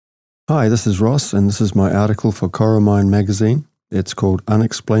Hi, this is Ross, and this is my article for Coromind magazine. It's called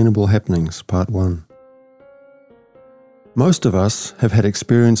Unexplainable Happenings, Part 1. Most of us have had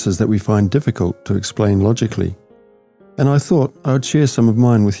experiences that we find difficult to explain logically, and I thought I would share some of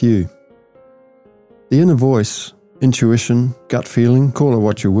mine with you. The inner voice, intuition, gut feeling, call it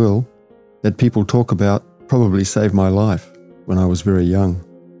what you will, that people talk about probably saved my life when I was very young.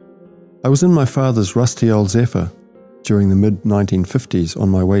 I was in my father's rusty old Zephyr during the mid-1950s on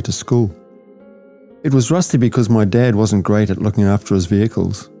my way to school. It was rusty because my dad wasn't great at looking after his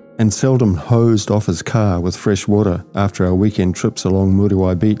vehicles and seldom hosed off his car with fresh water after our weekend trips along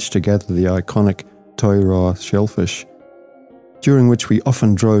Muriwai Beach to gather the iconic toiroa shellfish, during which we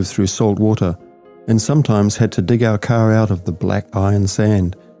often drove through salt water and sometimes had to dig our car out of the black iron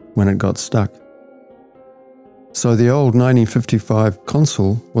sand when it got stuck. So the old 1955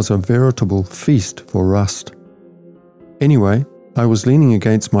 console was a veritable feast for rust. Anyway, I was leaning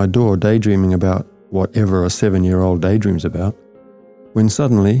against my door daydreaming about whatever a 7-year-old daydreams about, when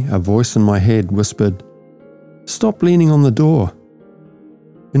suddenly a voice in my head whispered, "Stop leaning on the door."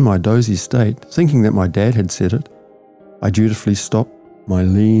 In my dozy state, thinking that my dad had said it, I dutifully stopped my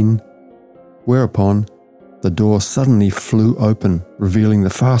lean, whereupon the door suddenly flew open, revealing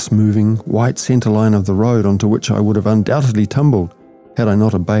the fast-moving, white centre line of the road onto which I would have undoubtedly tumbled had I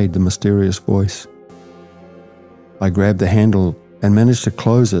not obeyed the mysterious voice. I grabbed the handle and managed to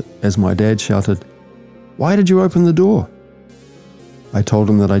close it as my dad shouted, "Why did you open the door?" I told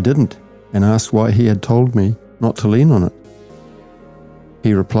him that I didn't and asked why he had told me not to lean on it.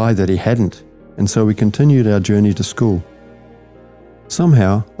 He replied that he hadn't, and so we continued our journey to school.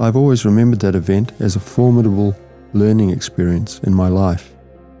 Somehow, I've always remembered that event as a formidable learning experience in my life,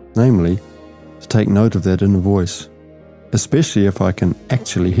 namely, to take note of that inner voice, especially if I can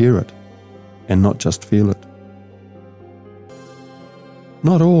actually hear it and not just feel it.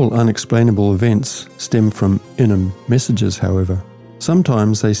 Not all unexplainable events stem from inner messages, however.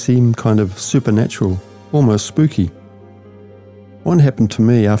 Sometimes they seem kind of supernatural, almost spooky. One happened to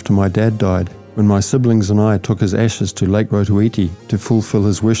me after my dad died, when my siblings and I took his ashes to Lake Rotoiti to fulfill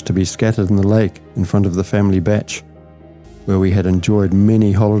his wish to be scattered in the lake in front of the family bach, where we had enjoyed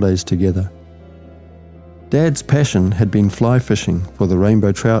many holidays together. Dad's passion had been fly fishing for the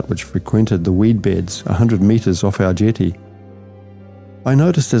rainbow trout which frequented the weed beds 100 metres off our jetty. I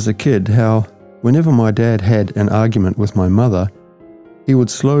noticed as a kid how, whenever my dad had an argument with my mother, he would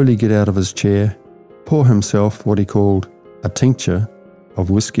slowly get out of his chair, pour himself what he called a tincture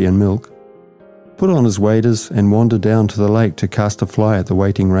of whiskey and milk, put on his waders and wander down to the lake to cast a fly at the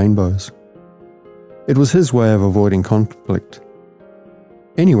waiting rainbows. It was his way of avoiding conflict.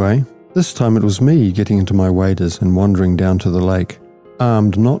 Anyway, this time it was me getting into my waders and wandering down to the lake,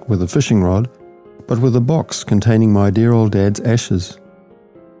 armed not with a fishing rod, but with a box containing my dear old dad's ashes.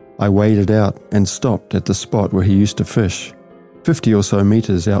 I waded out and stopped at the spot where he used to fish, 50 or so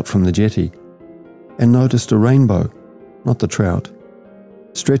metres out from the jetty, and noticed a rainbow, not the trout,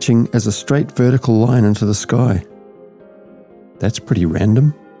 stretching as a straight vertical line into the sky. That's pretty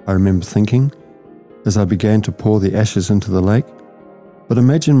random, I remember thinking, as I began to pour the ashes into the lake. But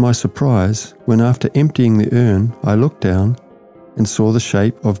imagine my surprise when after emptying the urn, I looked down and saw the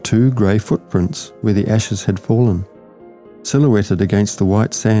shape of 2 grey footprints where the ashes had fallen, silhouetted against the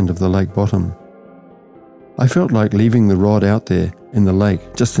white sand of the lake bottom. I felt like leaving the rod out there in the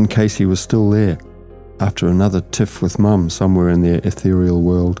lake just in case he was still there, after another tiff with Mum somewhere in their ethereal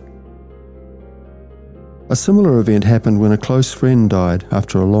world. A similar event happened when a close friend died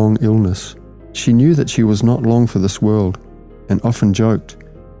after a long illness. She knew that she was not long for this world, and often joked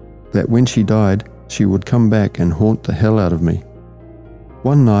that when she died, she would come back and haunt the hell out of me.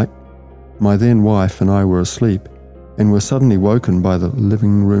 One night, my then wife and I were asleep, and were suddenly woken by the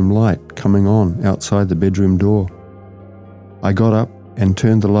living room light coming on outside the bedroom door. I got up and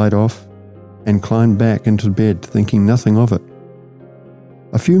turned the light off and climbed back into bed thinking nothing of it.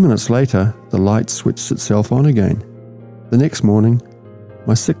 A few minutes later, the light switched itself on again. The next morning,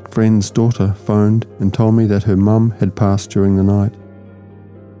 my sick friend's daughter phoned and told me that her mum had passed during the night.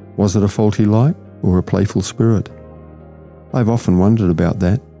 Was it a faulty light or a playful spirit? I've often wondered about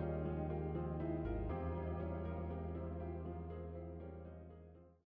that.